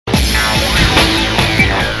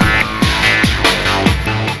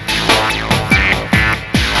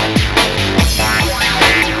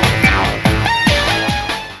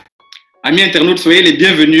Amis internautes, soyez les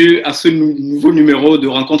bienvenus à ce nouveau numéro de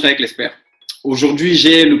Rencontre avec l'expert. Aujourd'hui,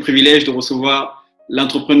 j'ai le privilège de recevoir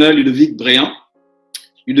l'entrepreneur Ludovic Bréant.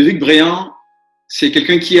 Ludovic Bréant, c'est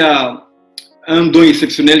quelqu'un qui a un don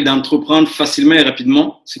exceptionnel d'entreprendre facilement et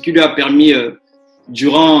rapidement, ce qui lui a permis,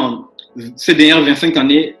 durant ces dernières 25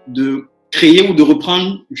 années, de créer ou de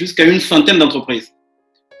reprendre jusqu'à une centaine d'entreprises.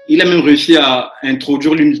 Il a même réussi à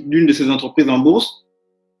introduire l'une de ses entreprises en bourse,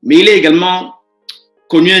 mais il est également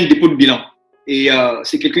connu un dépôt de bilan. Et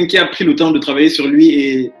c'est quelqu'un qui a pris le temps de travailler sur lui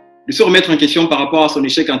et de se remettre en question par rapport à son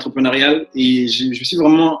échec entrepreneurial. Et je suis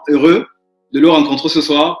vraiment heureux de le rencontrer ce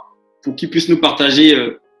soir pour qu'il puisse nous partager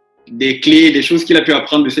des clés, des choses qu'il a pu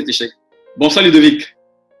apprendre de cet échec. Bonsoir Ludovic.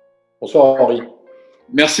 Bonsoir Henri.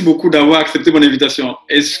 Merci beaucoup d'avoir accepté mon invitation.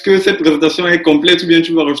 Est-ce que cette présentation est complète ou bien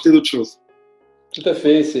tu vas rajouter d'autres choses? Tout à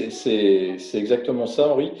fait, c'est exactement ça,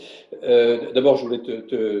 Henri. D'abord, je voulais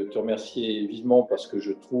te remercier vivement parce que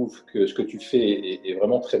je trouve que ce que tu fais est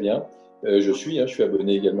vraiment très bien. Je suis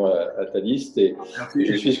abonné également à ta liste et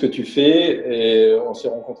je suis ce que tu fais. Et on s'est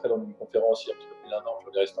rencontrés dans une conférence il y a un petit peu plus d'un an, je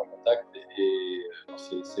voulais rester en contact et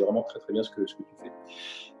c'est vraiment très très bien ce que tu fais.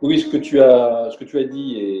 Oui, ce que tu as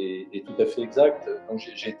dit est tout à fait exact. Donc,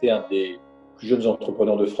 j'ai été un des plus jeunes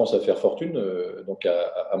entrepreneurs de France à faire fortune, donc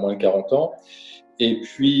à moins de 40 ans. Et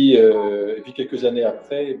puis quelques années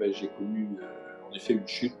après, j'ai connu en effet une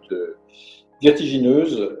chute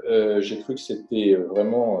vertigineuse. J'ai cru que c'était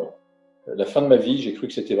vraiment la fin de ma vie. J'ai cru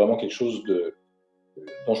que c'était vraiment quelque chose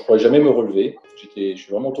dont je ne pourrais jamais me relever. Je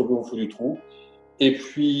suis vraiment tombé au fond du trou. Et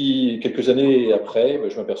puis quelques années après,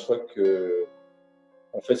 je m'aperçois que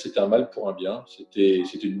en fait c'était un mal pour un bien. C'était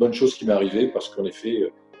une bonne chose qui m'est arrivée parce qu'en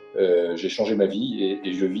effet j'ai changé ma vie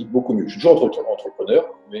et je vis beaucoup mieux. Je suis toujours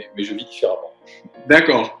entrepreneur, mais je vis différemment.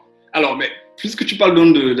 D'accord. Alors, mais puisque tu parles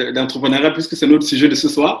donc d'entrepreneuriat, puisque c'est notre sujet de ce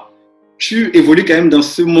soir, tu évolues quand même dans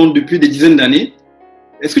ce monde depuis des dizaines d'années.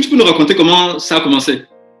 Est-ce que tu peux nous raconter comment ça a commencé?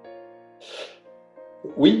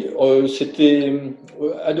 Oui, c'était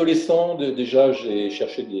adolescent. Déjà, j'ai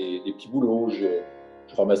cherché des petits boulots.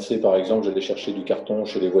 Je ramassais, par exemple, j'allais chercher du carton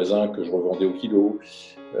chez les voisins que je revendais au kilo.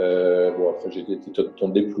 Après, j'ai été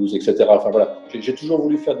tonne des pelouses, etc. Enfin, voilà. J'ai toujours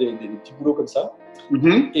voulu faire des petits boulots comme ça.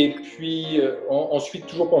 Mm-hmm. Et puis, ensuite,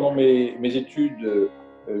 toujours pendant mes études,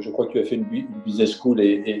 je crois que tu as fait une business school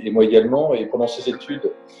et moi également. Et pendant ces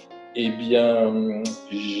études, eh bien,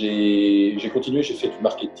 j'ai continué, j'ai fait du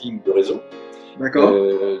marketing de réseau. D'accord.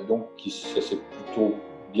 Donc, ça s'est plutôt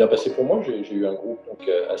bien passé pour moi. J'ai eu un groupe donc,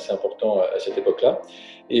 assez important à cette époque-là.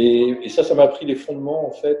 Et ça m'a appris les fondements,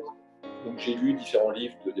 en fait. Donc, j'ai lu différents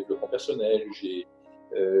livres de développement personnel.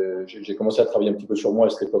 J'ai commencé à travailler un petit peu sur moi à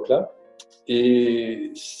cette époque-là.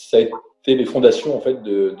 Et ça a été les fondations, en fait,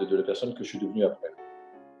 de la personne que je suis devenu après.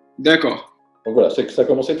 D'accord. Donc, voilà, ça a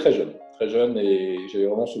commencé très jeune et j'avais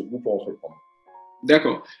vraiment ce goût pour entreprendre.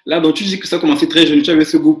 D'accord. Là, donc tu dis que ça a commencé très jeune, tu avais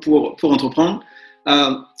ce goût pour entreprendre.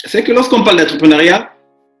 C'est que lorsqu'on parle d'entrepreneuriat,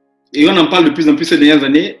 et on en parle de plus en plus ces dernières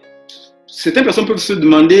années, certaines personnes peuvent se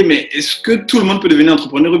demander, mais est-ce que tout le monde peut devenir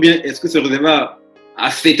entrepreneur ou bien est-ce que c'est réservé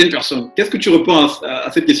à certaines personnes? Qu'est-ce que tu réponds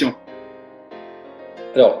à cette question?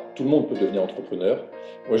 Alors, tout le monde peut devenir entrepreneur.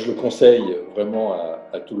 Moi, je le conseille vraiment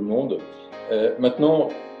à tout le monde. Maintenant,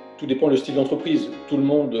 tout dépend du style d'entreprise. Tout le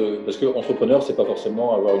monde, parce que entrepreneur, c'est pas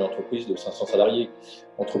forcément avoir une entreprise de 500 salariés.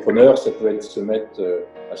 Entrepreneur, ça peut être se mettre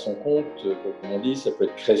à son compte, comme on dit, ça peut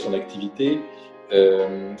être créer son activité,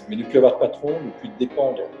 mais ne plus avoir de patron, ne plus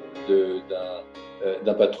dépendre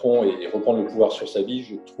d'un patron et reprendre le pouvoir sur sa vie,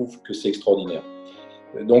 je trouve que c'est extraordinaire.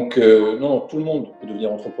 Donc, non, tout le monde peut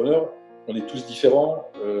devenir entrepreneur. On est tous différents.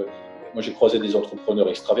 Moi, j'ai croisé des entrepreneurs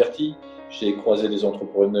extravertis, j'ai croisé des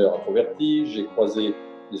entrepreneurs introvertis, j'ai croisé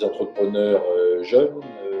des entrepreneurs jeunes,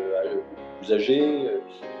 plus âgés,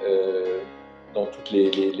 dans tous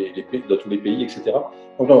les pays, etc.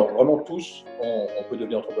 Donc, non, vraiment tous, on peut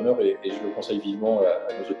devenir entrepreneur et je le conseille vivement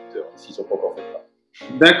à nos auditeurs, s'ils ne sont pas encore fait ça.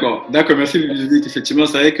 D'accord, merci Ludovic. Effectivement,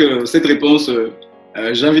 c'est vrai que cette réponse,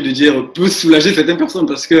 j'ai envie de dire, peut soulager certaines personnes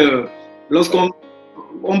parce que lorsqu'on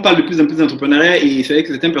parle de plus en plus d'entrepreneuriat et c'est vrai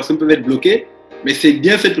que certaines personnes peuvent être bloquées, mais c'est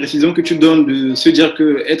bien cette précision que tu donnes de se dire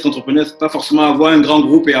qu'être entrepreneur, c'est pas forcément avoir un grand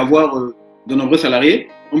groupe et avoir de nombreux salariés.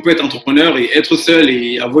 On peut être entrepreneur et être seul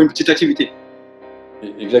et avoir une petite activité.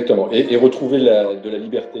 Exactement. Et retrouver de la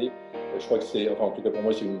liberté, je crois que c'est, enfin en tout cas pour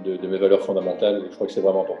moi, c'est une de mes valeurs fondamentales et je crois que c'est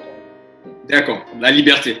vraiment important. D'accord, la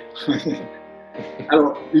liberté.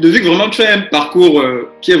 Alors, Ludovic, vraiment, tu as un parcours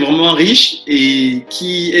qui est vraiment riche et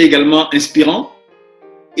qui est également inspirant.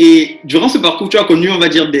 Et durant ce parcours, tu as connu, on va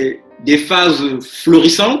dire, des phases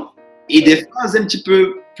florissantes et des phases un petit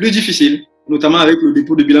peu plus difficiles, notamment avec le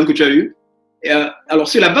dépôt de bilan que tu as eu. Et, alors,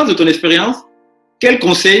 sur la base de ton expérience, quel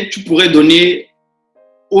conseil tu pourrais donner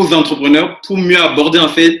aux entrepreneurs pour mieux aborder en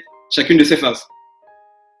fait chacune de ces phases?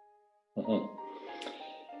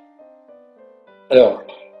 Alors,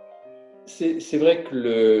 c'est vrai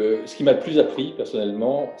que ce qui m'a le plus appris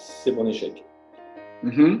personnellement, c'est mon échec.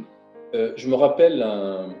 Je me rappelle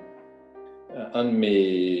un de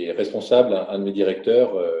mes responsables, un de mes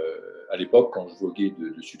directeurs, à l'époque, quand je voguais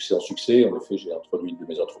de succès en succès. En effet, j'ai introduit une de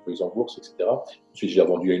mes entreprises en bourse, etc. Ensuite, j'ai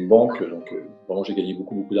revendu à une banque, donc vraiment, j'ai gagné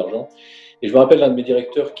beaucoup, beaucoup d'argent. Et je me rappelle d'un de mes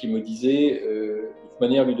directeurs qui me disait de toute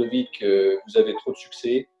manière, Ludovic, vous avez trop de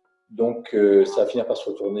succès, donc ça va finir par se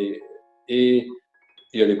retourner. Et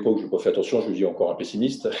à l'époque, je n'ai pas fait attention, je lui dis encore un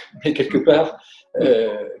pessimiste, mais quelque part,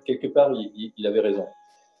 il avait raison.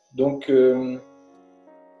 Donc,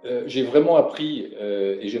 j'ai vraiment appris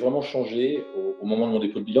et j'ai vraiment changé au moment de mon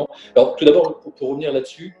dépôt de bilan. Alors, tout d'abord, pour revenir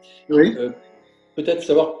là-dessus, oui. Peut-être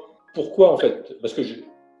savoir pourquoi, en fait, parce que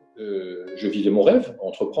je vivais mon rêve,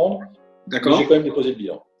 entreprendre, mais j'ai quand même déposé le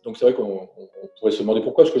bilan. Donc, c'est vrai qu'on pourrait se demander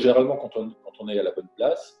pourquoi, parce que généralement, quand on est à la bonne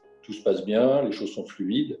place, tout se passe bien, les choses sont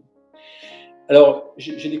fluides. Alors,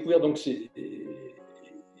 j'ai découvert, donc,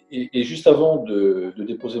 et juste avant de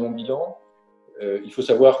déposer mon bilan, il faut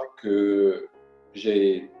savoir que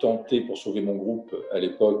j'ai tenté, pour sauver mon groupe à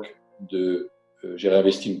l'époque, j'ai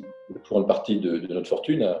réinvesti pour une partie de notre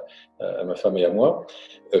fortune à ma femme et à moi,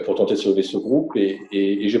 pour tenter de sauver ce groupe. Et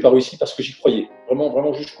je n'ai pas réussi parce que j'y croyais. Vraiment,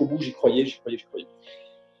 vraiment jusqu'au bout, j'y croyais.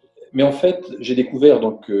 Mais en fait, j'ai découvert,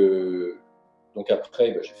 donc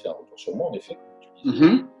après, j'ai fait un retour sur moi, en effet,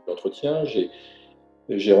 l'entretien.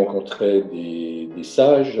 J'ai rencontré des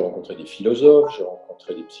sages, j'ai rencontré des philosophes, j'ai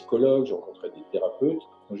rencontré des psychologues, j'ai rencontré des thérapeutes.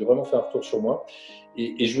 Donc, j'ai vraiment fait un retour sur moi.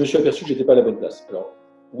 Et je me suis aperçu que je n'étais pas à la bonne place. Alors,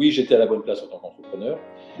 oui, j'étais à la bonne place en tant qu'entrepreneur.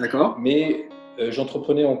 D'accord. Mais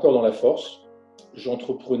j'entreprenais encore dans la force.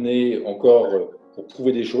 J'entreprenais encore pour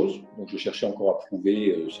prouver des choses. Donc, je cherchais encore à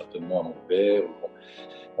prouver certainement à mon père.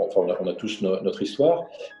 Enfin, on a tous notre histoire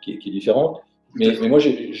qui est différente. Mais moi,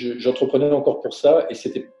 j'entreprenais encore pour ça et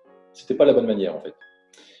c'était pas la bonne manière, en fait.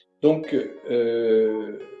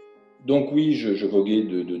 Donc oui, je voguais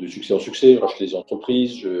de succès en succès, je rachetais des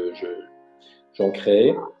entreprises, j'en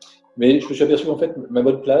créais. Mais je me suis aperçu qu'en fait, ma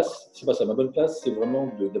bonne place, c'est pas ça. Ma bonne place, c'est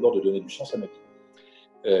vraiment d'abord de donner du sens à ma vie.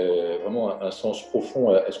 Vraiment un sens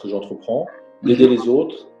profond à ce que j'entreprends, d'aider les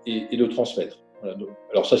autres et de transmettre. Voilà.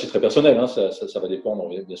 Alors ça, c'est très personnel, hein, ça va dépendre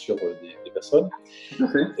bien sûr des personnes.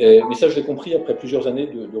 Mais ça, je l'ai compris après plusieurs années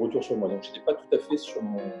de retour sur moi. Donc, je n'étais pas tout à fait sur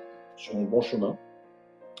mon bon chemin.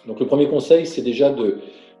 Donc, le premier conseil, c'est déjà de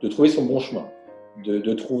trouver son bon chemin,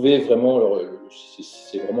 de trouver vraiment,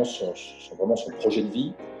 c'est vraiment son projet de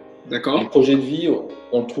vie. D'accord. Et le projet de vie,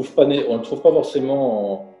 on ne le trouve pas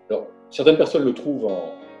forcément. Alors, certaines personnes le trouvent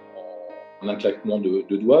en un claquement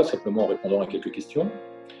de doigts, simplement en répondant à quelques questions.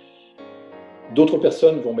 D'autres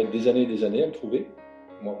personnes vont mettre des années et des années à le trouver.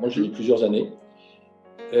 Moi j'ai mis plusieurs années.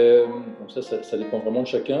 Donc ça dépend vraiment de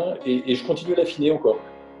chacun. Et je continue à l'affiner encore.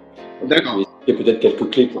 D'accord. Il y a peut-être quelques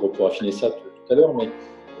clés pour affiner ça tout à l'heure, mais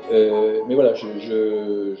voilà,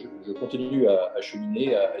 je continue à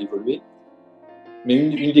cheminer, à évoluer. Mais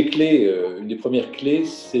une des clés, une des premières clés,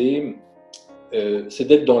 c'est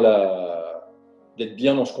d'être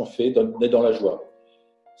bien dans ce qu'on fait, d'être dans la joie.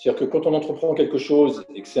 C'est-à-dire que quand on entreprend quelque chose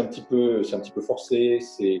et que c'est un petit peu forcé,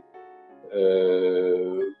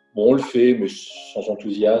 on le fait, mais sans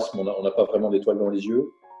enthousiasme, on n'a pas vraiment d'étoiles dans les yeux,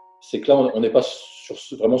 c'est que là, on n'est pas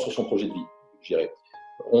vraiment sur son projet de vie, je dirais.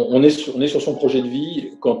 On est sur son projet de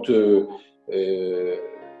vie quand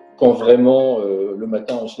vraiment le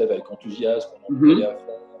matin on se lève avec enthousiasme, on est à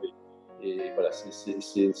fond. Et voilà,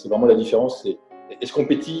 c'est vraiment la différence. Est-ce qu'on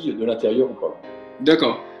pétille de l'intérieur ou pas?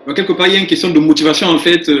 D'accord. Donc, quelque part, il y a une question de motivation, en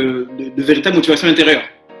fait, de véritable motivation intérieure.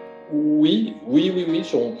 Oui. On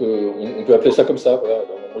peut appeler ça comme ça. Voilà.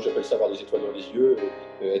 Moi, j'appelle ça avoir des étoiles dans les yeux,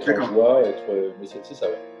 être en joie, mais c'est ça,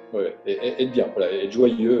 ouais. Être bien, voilà, être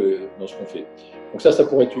joyeux dans ce qu'on fait. Donc ça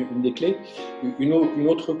pourrait être une des clés. Une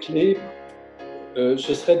autre clé, ce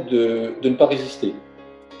serait de ne pas résister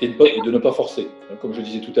et de ne pas forcer. Comme je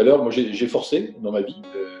disais tout à l'heure, moi, j'ai forcé dans ma vie.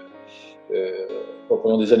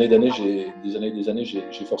 Pendant des années,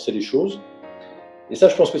 j'ai forcé les choses. Et ça,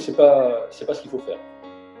 je pense que c'est pas ce qu'il faut faire.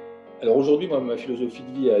 Alors aujourd'hui, moi, ma philosophie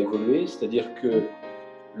de vie a évolué, c'est-à-dire que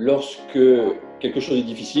lorsque quelque chose est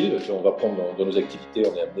difficile, on va prendre dans nos activités,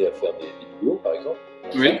 on est amené à faire des vidéos, par exemple.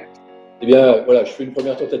 Oui. Eh bien, voilà, je fais une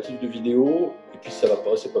première tentative de vidéo, et puis ça va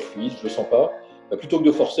pas, c'est pas fluide, je le sens pas. Plutôt que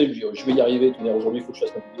de forcer, je vais y arriver, aujourd'hui, il faut que je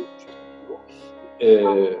fasse ma vidéo.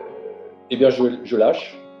 Eh bien, je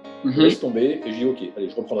lâche, je laisse tomber, et je dis ok, allez,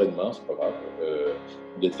 je reprendrai demain, c'est pas grave.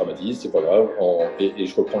 On détraumatise, c'est pas grave, et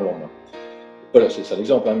je reprends le lendemain. Voilà, c'est un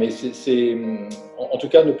exemple, hein, mais en tout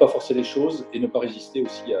cas, ne pas forcer les choses et ne pas résister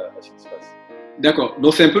aussi à ce qui se passe. D'accord.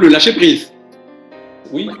 Donc, c'est un peu le lâcher prise.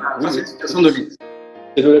 Oui, Ça, oui, c'est oui. une situation de vie.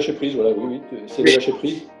 C'est le lâcher prise, voilà, oui, oui, c'est le lâcher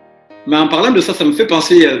prise. Mais en parlant de ça, ça me fait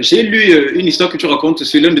penser, j'ai lu une histoire que tu racontes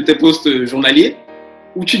sur l'un de tes posts journaliers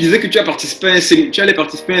où tu disais que tu allais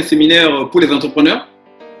participer à un séminaire pour les entrepreneurs.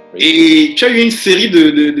 Oui. Et tu as eu une série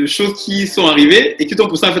de choses qui sont arrivées et qui t'ont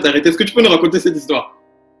poussé à arrêter. Est-ce que tu peux nous raconter cette histoire?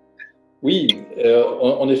 Oui,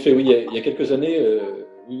 en effet, oui, il y a quelques années,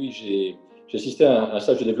 oui, j'ai assisté à un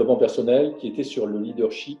stage de développement personnel qui était sur le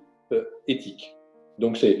leadership éthique.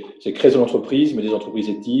 Donc, c'est créer son entreprise, mais des entreprises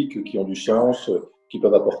éthiques qui ont du sens, qui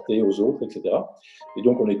peuvent apporter aux autres, etc. Et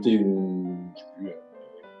donc, on était une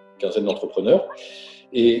quinzaine d'entrepreneurs.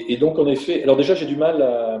 Et donc, en effet, alors déjà, j'ai du mal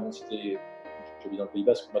à... Je vis dans le Pays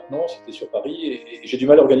Basque maintenant, c'était sur Paris, et j'ai du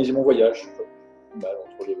mal à organiser mon voyage. J'ai du mal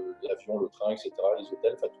entre l'avion, le train, etc., les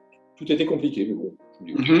hôtels, enfin, tout était compliqué, mais bon,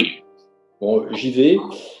 je me dis, bon, j'y vais.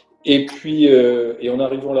 Et puis, et en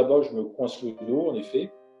arrivant là-bas, je me coince le dos, en effet,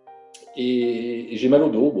 et j'ai mal au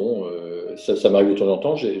dos. Bon, ça m'arrive de temps en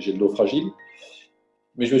temps, j'ai le dos fragile.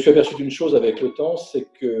 Mais je me suis aperçu d'une chose avec le temps, c'est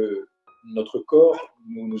que notre corps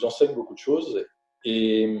nous enseigne beaucoup de choses.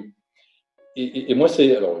 Et moi,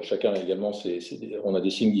 alors chacun également, on a des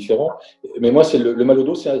signes différents, mais moi, le mal au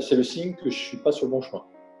dos, c'est le signe que je ne suis pas sur le bon chemin.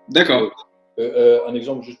 D'accord. Un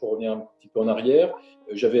exemple, juste pour revenir un petit peu en arrière,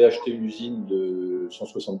 j'avais acheté une usine de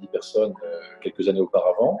 170 personnes quelques années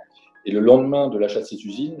auparavant, et le lendemain de l'achat de cette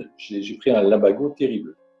usine, j'ai pris un lumbago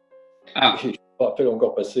terrible. Ah. Et je me rappelle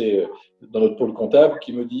encore passer dans notre pôle comptable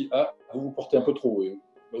qui me dit « Ah, vous portez un peu trop ».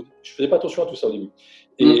 Je ne faisais pas attention à tout ça au début.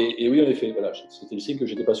 Et oui, en effet, voilà, c'était le signe que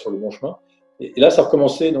je n'étais pas sur le bon chemin. Et là, ça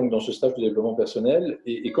recommençait donc, dans ce stage de développement personnel.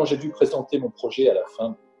 Et quand j'ai dû présenter mon projet à la fin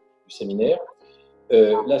du séminaire,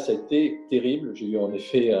 là, ça a été terrible. J'ai eu en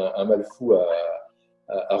effet un mal fou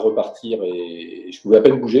à repartir et je pouvais à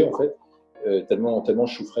peine bouger, en fait, tellement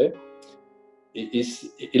je souffrais. Et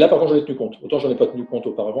là, par contre, j'en ai tenu compte. Autant j'en ai pas tenu compte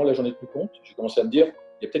auparavant, là, j'en ai tenu compte. J'ai commencé à me dire,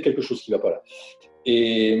 il y a peut-être quelque chose qui ne va pas là.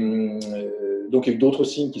 Et donc, il y a eu d'autres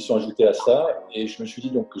signes qui sont ajoutés à ça. Et je me suis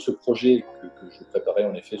dit donc, que ce projet que je préparais,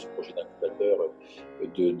 en effet, ce projet d'incubateur,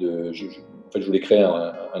 en fait, je voulais créer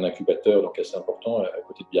un incubateur donc assez important à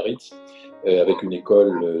côté de Biarritz, avec une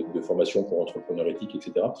école de formation pour entrepreneurs éthiques,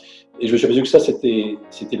 etc. Et je me suis aperçu que ça, c'était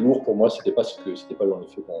lourd pour moi. C'était pas en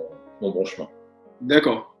effet mon bon chemin.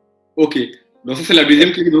 D'accord. Ok. Donc ça, c'est la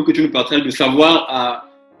deuxième clé que tu nous partages, de savoir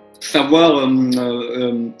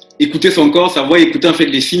écouter son corps, savoir écouter en fait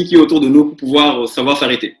les signes qui sont autour de nous pour pouvoir savoir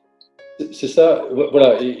s'arrêter. C'est ça,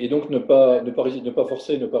 voilà. Et donc ne pas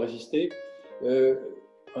forcer, ne pas résister.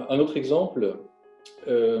 Un autre exemple,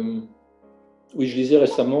 oui, je lisais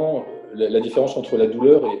récemment la différence entre la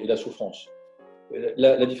douleur et la souffrance.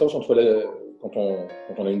 La différence entre quand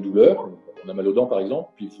on a une douleur, on a mal aux dents par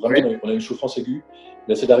exemple, puis vraiment on a une souffrance aiguë,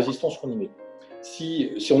 c'est la résistance qu'on y met.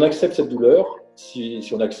 Si on accepte cette douleur, si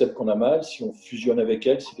on accepte qu'on a mal, si on fusionne avec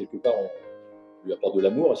elle, si quelque part on lui apporte de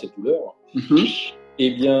l'amour à cette douleur, eh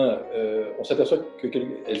bien, on s'aperçoit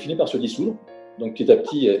qu'elle finit par se dissoudre. Donc petit à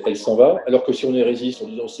petit, elle s'en va. Alors que si on y résiste en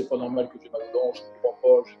disant c'est pas normal que j'ai mal aux dents, je ne comprends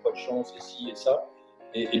pas, j'ai pas de chance, et ci et ça,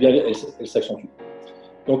 et bien elle s'accentue.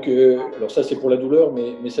 Donc, alors ça c'est pour la douleur,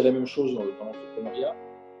 mais c'est la même chose dans l'entrepreneuriat.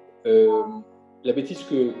 Une des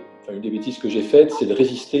bêtises que j'ai faites, c'est de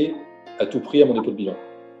résister à tout prix à mon dépôt de bilan.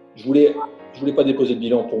 Je voulais pas déposer de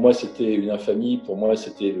bilan. Pour moi, c'était une infamie. Pour moi,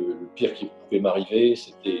 c'était le pire qui pouvait m'arriver.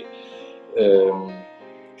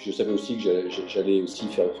 Je savais aussi que j'allais aussi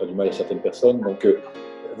faire du mal à certaines personnes. Donc,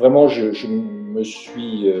 vraiment, j'ai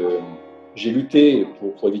lutté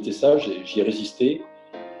pour éviter ça. J'y ai résisté.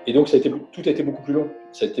 Et donc, tout a été beaucoup plus long.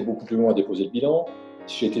 Ça a été beaucoup plus long à déposer le bilan.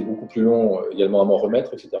 J'ai été beaucoup plus long également à m'en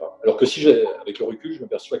remettre, etc. Alors que avec le recul, je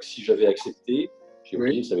m'aperçois que si j'avais accepté, j'ai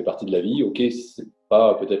oublié, ça fait partie de la vie. Ok, c'est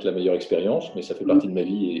pas peut-être la meilleure expérience, mais ça fait partie de ma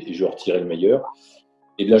vie et je retirais le meilleur.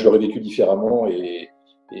 Et bien, je l'aurais vécu différemment et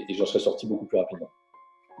j'en serais sorti beaucoup plus rapidement.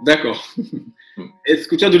 D'accord. Est-ce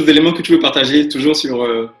que tu as d'autres éléments que tu veux partager toujours sur...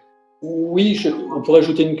 Oui, on pourrait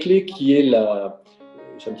ajouter une clé qui est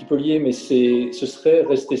c'est un petit peu lié, mais ce serait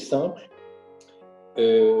rester simple.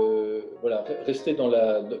 Voilà, rester dans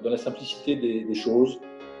la simplicité des choses.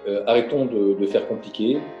 Arrêtons de faire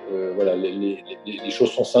compliqué. Voilà, les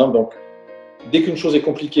choses sont simples. Donc, dès qu'une chose est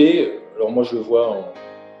compliquée, alors moi je le vois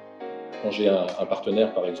quand j'ai un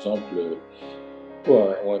partenaire, par exemple,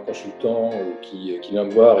 ou un consultant qui vient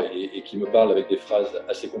me voir et qui me parle avec des phrases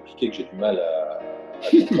assez compliquées que j'ai du mal à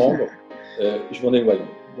comprendre, je m'en éloigne.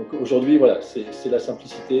 Donc aujourd'hui, voilà, c'est la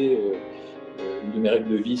simplicité. Une de mes règles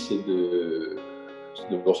de vie, c'est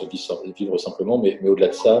d'abord vivre simplement, mais au-delà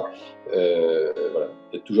de ça, voilà,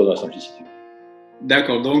 être toujours dans la simplicité.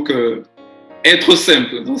 D'accord, donc être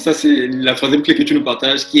simple. Donc ça, c'est la troisième clé que tu nous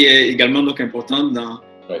partages, qui est également donc importante dans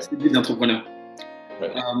cette vie d'entrepreneur.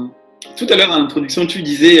 Ouais. Tout à l'heure, en introduction, tu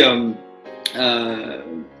disais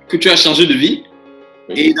que tu as changé de vie.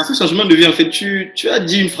 Oui. Et dans ce changement de vie, en fait, tu as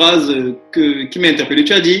dit une phrase qui m'a interpellé.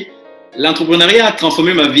 Tu as dit, l'entrepreneuriat a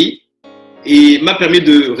transformé ma vie et m'a permis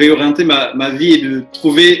de réorienter ma vie et de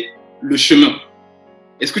trouver le chemin.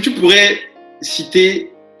 Est-ce que tu pourrais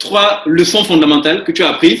citer 3 leçons fondamentales que tu as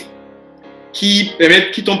apprises qui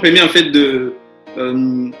t'ont permis en fait de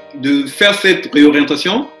faire cette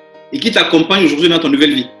réorientation et qui t'accompagnent aujourd'hui dans ton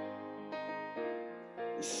nouvelle vie?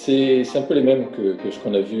 C'est un peu les mêmes que ce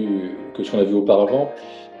qu'on a vu auparavant.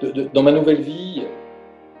 Dans ma nouvelle vie,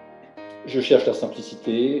 je cherche la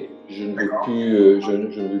simplicité, je ne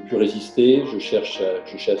veux plus résister, je cherche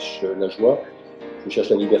la joie, je cherche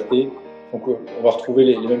la liberté. Donc on va retrouver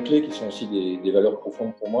les mêmes clés qui sont aussi des valeurs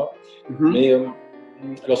profondes pour moi. Mm-hmm. Mais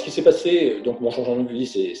alors ce qui s'est passé, donc mon changement de vie,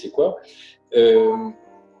 c'est quoi?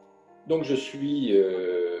 Donc je suis,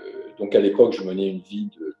 donc à l'époque, je menais une vie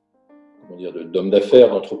d'homme d'affaires,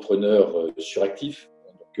 d'entrepreneur suractif.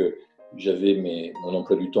 Donc mon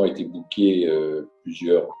emploi du temps était booké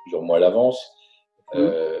plusieurs mois à l'avance.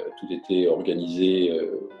 Tout était organisé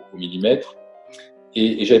au millimètre.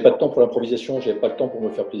 Et j'avais pas de temps pour l'improvisation, j'avais pas de temps pour me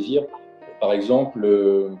faire plaisir. Par exemple,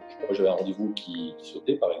 j'avais un rendez-vous qui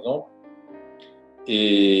sautait, par exemple.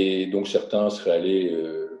 Et donc certains seraient allés,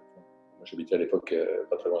 moi j'habitais à l'époque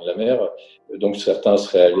pas très loin de la mer, donc certains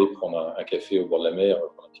seraient allés prendre un café au bord de la mer,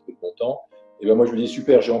 prendre un petit peu de bon temps. Et ben moi je me dis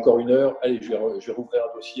super, j'ai encore 1 heure, allez je vais rouvrir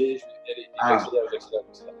un dossier, je vais j'accélère.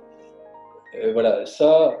 Voilà,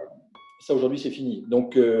 ça aujourd'hui c'est fini.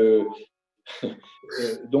 Donc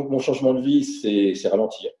donc mon changement de vie c'est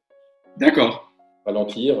ralentir. D'accord.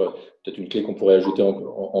 Ralentir, peut-être une clé qu'on pourrait ajouter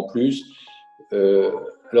en plus.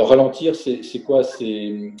 Alors ralentir, c'est quoi?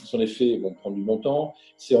 C'est son effet, prendre du bon temps.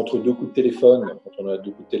 C'est entre 2 coups de téléphone. Quand on a 2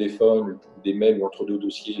 coups de téléphone, des mails ou entre 2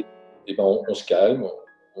 dossiers, et ben on se calme,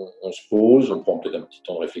 on se pose, on prend peut-être un petit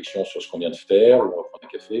temps de réflexion sur ce qu'on vient de faire, ou on va prendre un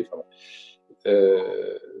café. Enfin,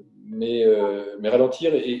 mais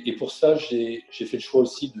ralentir. Et pour ça, j'ai fait le choix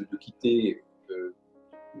aussi de quitter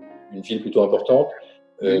une ville plutôt importante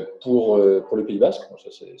pour le Pays Basque. Ça,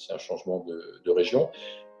 c'est un changement de région.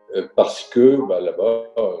 Parce que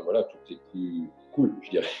là-bas, voilà, tout est plus cool, je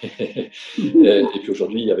dirais. Et puis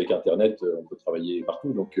aujourd'hui, avec Internet, on peut travailler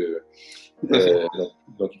partout, donc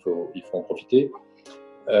il faut en profiter.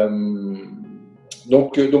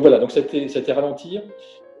 Donc voilà, donc ça a été ralentir.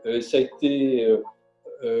 Ça a été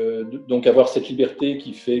donc avoir cette liberté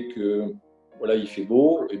qui fait que voilà, il fait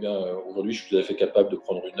beau. Et bien aujourd'hui, je suis tout à fait capable de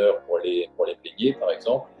prendre 1 heure pour aller me baigner, par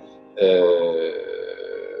exemple.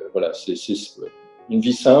 Voilà, c'est une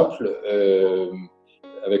vie simple,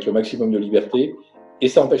 avec le maximum de liberté, et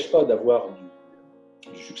ça n'empêche pas d'avoir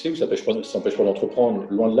du succès, ou ça n'empêche pas d'entreprendre,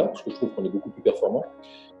 loin de là, parce que je trouve qu'on est beaucoup plus performant.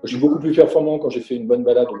 Je suis beaucoup plus performant quand j'ai fait une bonne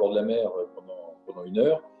balade au bord de la mer pendant 1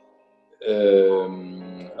 heure.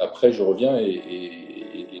 Après, je reviens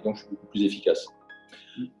et donc je suis beaucoup plus efficace.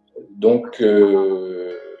 Donc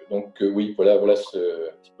oui, voilà un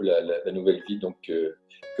petit peu la nouvelle vie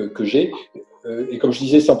que j'ai. Et comme je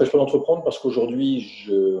disais, ça n'empêche pas d'entreprendre parce qu'aujourd'hui,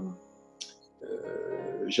 je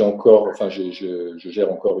gère encore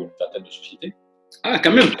une vingtaine de sociétés. Ah,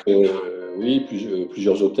 quand même. Oui,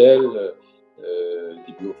 plusieurs hôtels,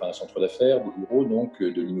 des bureaux, un centre d'affaires, des bureaux, donc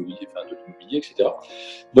de l'immobilier, etc.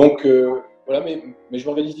 Donc voilà, mais je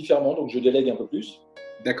m'organise différemment, donc je délègue un peu plus.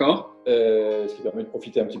 D'accord. Ce qui permet de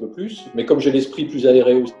profiter un petit peu plus. Mais comme j'ai l'esprit plus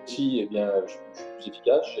aéré aussi, eh bien, je suis plus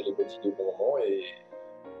efficace, j'ai les bonnes idées au bon moment et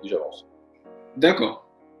j'avance. D'accord.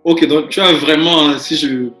 Ok, donc tu as vraiment, si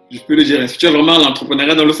je peux le dire, tu as vraiment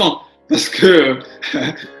l'entrepreneuriat dans le sang. Parce que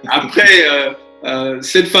après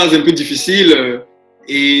cette phase un peu difficile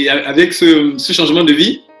et avec ce changement de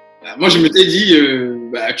vie, moi je m'étais dit,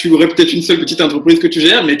 tu aurais peut-être une seule petite entreprise que tu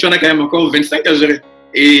gères, mais tu en as quand même encore 25 à gérer.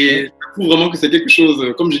 Et ça prouve vraiment que c'est quelque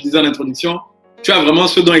chose, comme je disais en introduction, tu as vraiment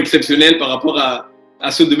ce don exceptionnel par rapport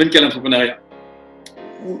à ce domaine qu'est l'entrepreneuriat.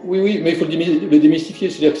 Oui, mais il faut le démystifier.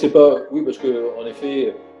 C'est-à-dire que c'est pas. Oui, parce qu'en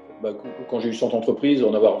effet, quand j'ai eu 100 entreprises,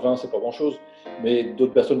 en avoir 20, c'est pas grand-chose. Mais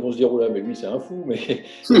d'autres personnes vont se dire, oh là, mais lui, c'est un fou. Mais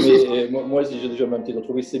moi, si j'ai déjà ma petite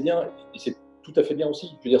entreprise, c'est bien. Et c'est tout à fait bien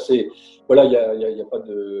aussi. Je veux dire, voilà, il y a pas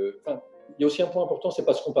de. Enfin, il y a aussi un point important, c'est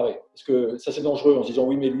pas se comparer. Parce que ça, c'est dangereux en se disant,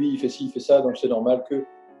 oui, mais lui, il fait ci, il fait ça, donc c'est normal que.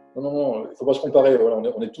 Non, il faut pas se comparer. Voilà,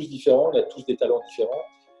 on est tous différents, on a tous des talents différents.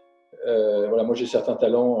 Voilà, moi, j'ai certains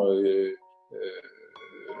talents.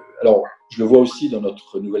 Alors, je le vois aussi dans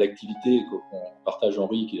notre nouvelle activité qu'on partage,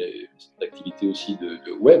 Henri, qui est une activité aussi de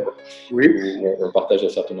web, Oui. où on partage un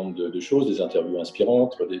certain nombre de choses, des interviews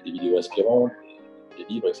inspirantes, des vidéos inspirantes, des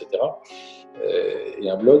livres, etc. Et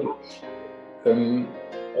un blog.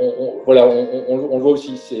 Voilà, on le voit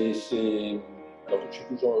aussi. Alors, je sais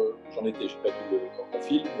plus où j'en étais, je n'ai pas vu mon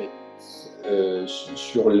film, mais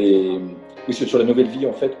sur la nouvelle vie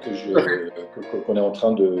en fait qu'on est en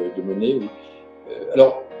train de mener. Oui.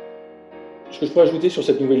 Alors, ce que je pourrais ajouter sur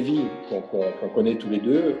cette nouvelle vie qu'on connaît tous les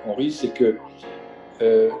deux, Henri, c'est que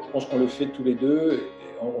je pense qu'on le fait tous les deux.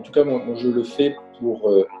 En tout cas, moi je le fais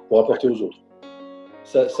pour apporter aux autres.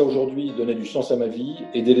 Ça aujourd'hui, donner du sens à ma vie,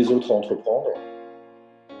 aider les autres à entreprendre,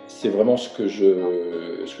 c'est vraiment ce que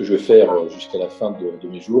je vais faire jusqu'à la fin de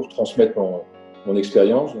mes jours, transmettre mon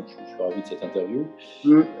expérience. Donc, je suis ravi de cette interview.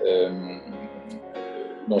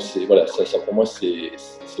 Non, voilà, ça pour moi, c'est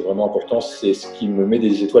vraiment important. C'est ce qui me met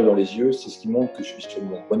des étoiles dans les yeux. C'est ce qui montre que je suis sur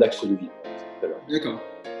mon bon axe de vie. D'accord.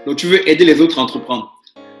 Donc, tu veux aider les autres à entreprendre.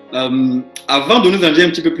 Avant de nous en dire un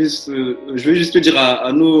petit peu plus, je veux juste te dire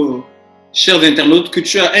à nos chers internautes que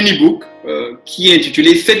tu as un e-book qui est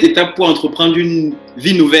intitulé 7 étapes pour entreprendre une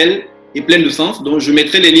vie nouvelle et pleine de sens. Donc, je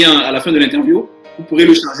mettrai les liens à la fin de l'interview. Vous pourrez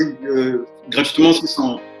le charger gratuitement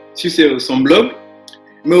sur son blog.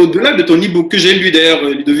 Mais au-delà de ton e-book que j'ai lu d'ailleurs,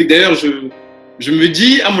 Ludovic, d'ailleurs, je me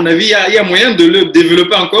dis, à mon avis, il y a moyen de le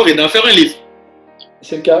développer encore et d'en faire un livre.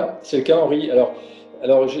 C'est le cas, Henri. Alors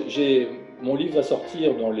mon livre va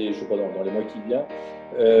sortir dans les mois qui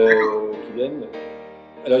viennent.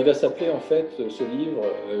 Alors, il va s'appeler en fait, ce livre,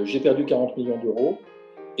 J'ai perdu 40 millions d'euros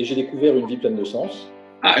et j'ai découvert une vie pleine de sens.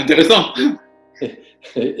 Ah, intéressant.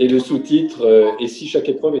 Et le sous-titre, Et si chaque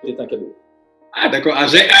épreuve était un cadeau. Ah, d'accord. Ah,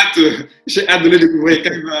 j'ai hâte de le découvrir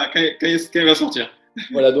quand il va sortir.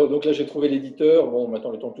 Voilà, donc là, j'ai trouvé l'éditeur. Bon,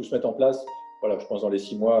 maintenant, le temps que tout se mette en place. Voilà, je pense dans les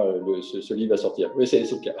 6 mois, ce livre va sortir. Oui, c'est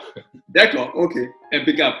le cas. D'accord, ok,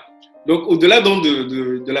 impeccable. Donc, au-delà donc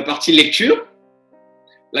de la partie lecture,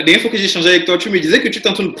 la dernière fois que j'ai échangé avec toi, tu me disais que tu es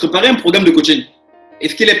en train de préparer un programme de coaching.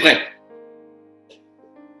 Est-ce qu'il est prêt?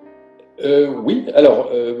 Oui, alors,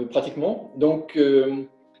 pratiquement. Donc,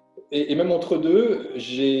 et même entre deux,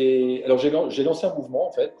 j'ai lancé un mouvement,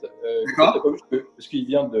 en fait. D'accord. Parce qu'il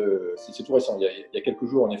vient de... C'est tout récent. Il y a quelques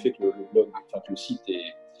jours, en effet, que le blog, enfin, que le site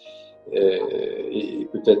est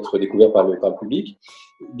peut-être découvert par le public.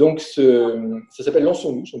 Donc, ça s'appelle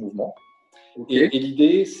Lançons-nous, ce mouvement. Okay. Et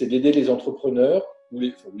l'idée, c'est d'aider les entrepreneurs, ou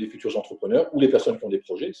les futurs entrepreneurs, ou les personnes qui ont des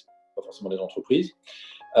projets, pas forcément des entreprises,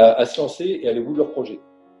 à se lancer et aller au bout de leurs projets.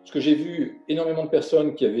 Parce que j'ai vu énormément de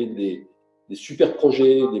personnes qui avaient des super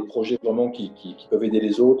projets, des projets vraiment qui peuvent aider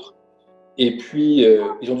les autres, et puis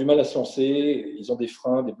ils ont du mal à se lancer, ils ont des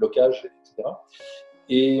freins, des blocages, etc.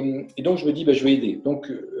 Et donc, je me dis, je vais aider.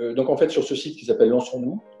 Donc, en fait, sur ce site qui s'appelle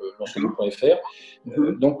Lançons-nous, lançons-nous.fr,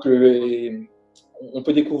 donc, on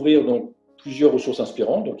peut découvrir donc, plusieurs ressources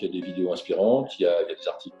inspirantes. Donc, il y a des vidéos inspirantes, il y a des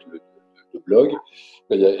articles de blog,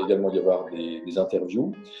 il va également y avoir des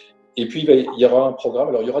interviews. Et puis, il y aura un programme.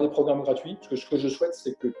 Alors, il y aura des programmes gratuits. Parce que ce que je souhaite,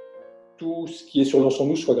 c'est que tout ce qui est sur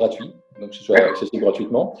Lançons-nous soit gratuit, donc que ce soit accessible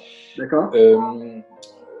gratuitement. D'accord.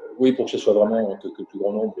 Oui, pour que ce soit vraiment que le plus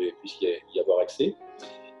grand nombre puisse y avoir accès.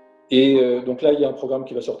 Et donc là, il y a un programme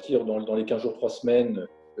qui va sortir dans les 15 jours, 3 semaines,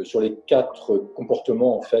 sur les 4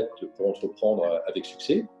 comportements en fait pour entreprendre avec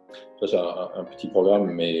succès. Ça, c'est un petit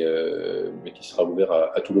programme, mais qui sera ouvert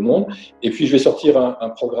à tout le monde. Et puis, je vais sortir un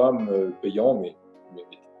programme payant, mais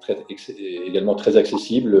également très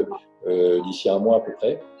accessible d'ici un mois à peu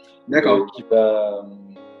près. D'accord. Qui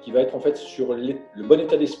va être en fait sur le bon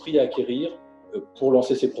état d'esprit à acquérir pour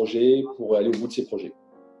lancer ses projets, pour aller au bout de ses projets.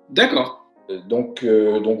 D'accord. Donc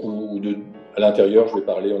à l'intérieur, je vais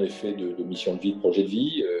parler en effet de mission de vie, de projet de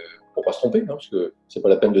vie, pour pas se tromper, parce que c'est pas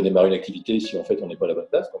la peine de démarrer une activité si en fait on n'est pas à la bonne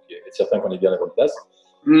place. Donc être certain qu'on est bien à la bonne place.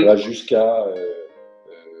 Voilà, jusqu'à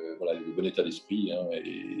le bon état d'esprit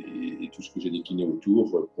et tout ce que j'ai décliné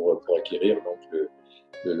autour pour acquérir donc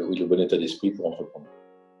le bon état d'esprit pour entreprendre.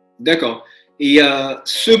 D'accord. Et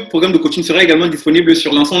ce programme de coaching sera également disponible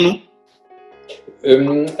sur Lançons-nous?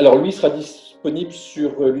 Alors lui sera disponible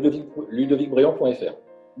sur ludovicbréant.fr.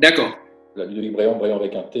 D'accord. Ludovicbréant, Bréant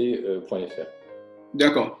avec un T.fr.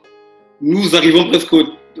 D'accord. Nous arrivons presque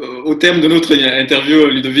au terme de notre interview,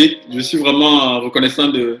 Ludovic. Je suis vraiment reconnaissant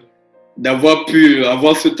d'avoir pu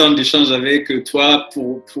avoir ce temps d'échange avec toi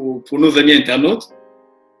pour nos amis internautes.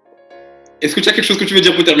 Est-ce que tu as quelque chose que tu veux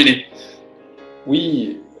dire pour terminer?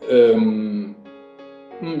 Oui.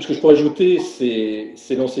 Ce que je pourrais ajouter,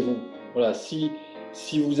 c'est lancez-vous. Voilà, si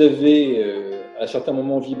vous avez à certains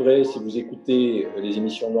moments vibré, si vous écoutez les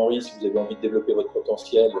émissions d'Henri, si vous avez envie de développer votre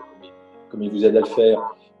potentiel, comme il vous aide à le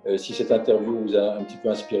faire, Si cette interview vous a un petit peu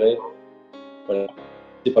inspiré, voilà,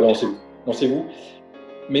 c'est pas lancez-vous. Lancez-vous,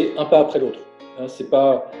 mais un pas après l'autre. Hein, c'est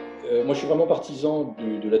pas, moi, je suis vraiment partisan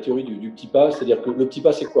de la théorie du petit pas, c'est-à-dire que le petit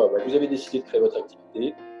pas, c'est quoi? Vous avez décidé de créer votre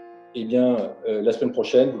activité. Eh bien, la semaine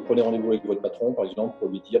prochaine, vous prenez rendez-vous avec votre patron, par exemple, pour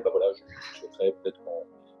lui dire, voilà, je souhaiterais peut-être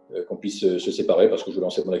qu'on puisse se séparer parce que je veux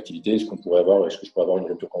lancer mon activité. Est-ce que je pourrais avoir une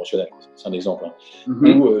rupture conventionnelle? C'est un exemple. Hein.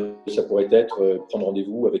 Ou ça pourrait être prendre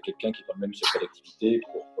rendez-vous avec quelqu'un qui est dans le même secteur d'activité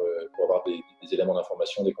pour avoir des éléments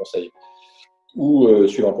d'information, des conseils. Ou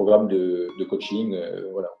suivre un programme de coaching,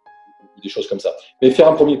 voilà, des choses comme ça. Mais faire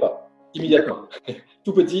un premier pas, immédiatement.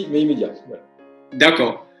 Tout petit, mais immédiat. Voilà.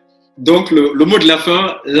 D'accord. Donc, le mot de la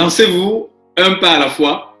fin, lancez-vous un pas à la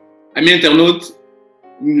fois. Amis internautes,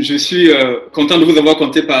 je suis content de vous avoir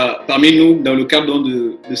compté parmi nous dans le cadre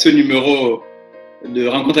de ce numéro de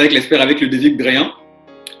Rencontre avec l'expert avec Ludovic Bréant.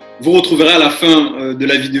 Vous retrouverez à la fin de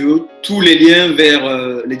la vidéo tous les liens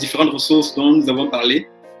vers les différentes ressources dont nous avons parlé.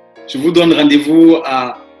 Je vous donne rendez-vous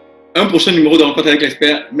à un prochain numéro de Rencontre avec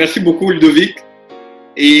l'expert. Merci beaucoup, Ludovic.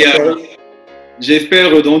 Et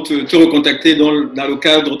j'espère donc te recontacter dans le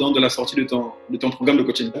cadre de la sortie de ton programme de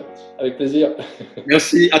coaching. Avec plaisir.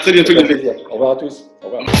 Merci. À très bientôt, Ludovic. Au revoir à tous. Au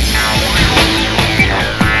revoir.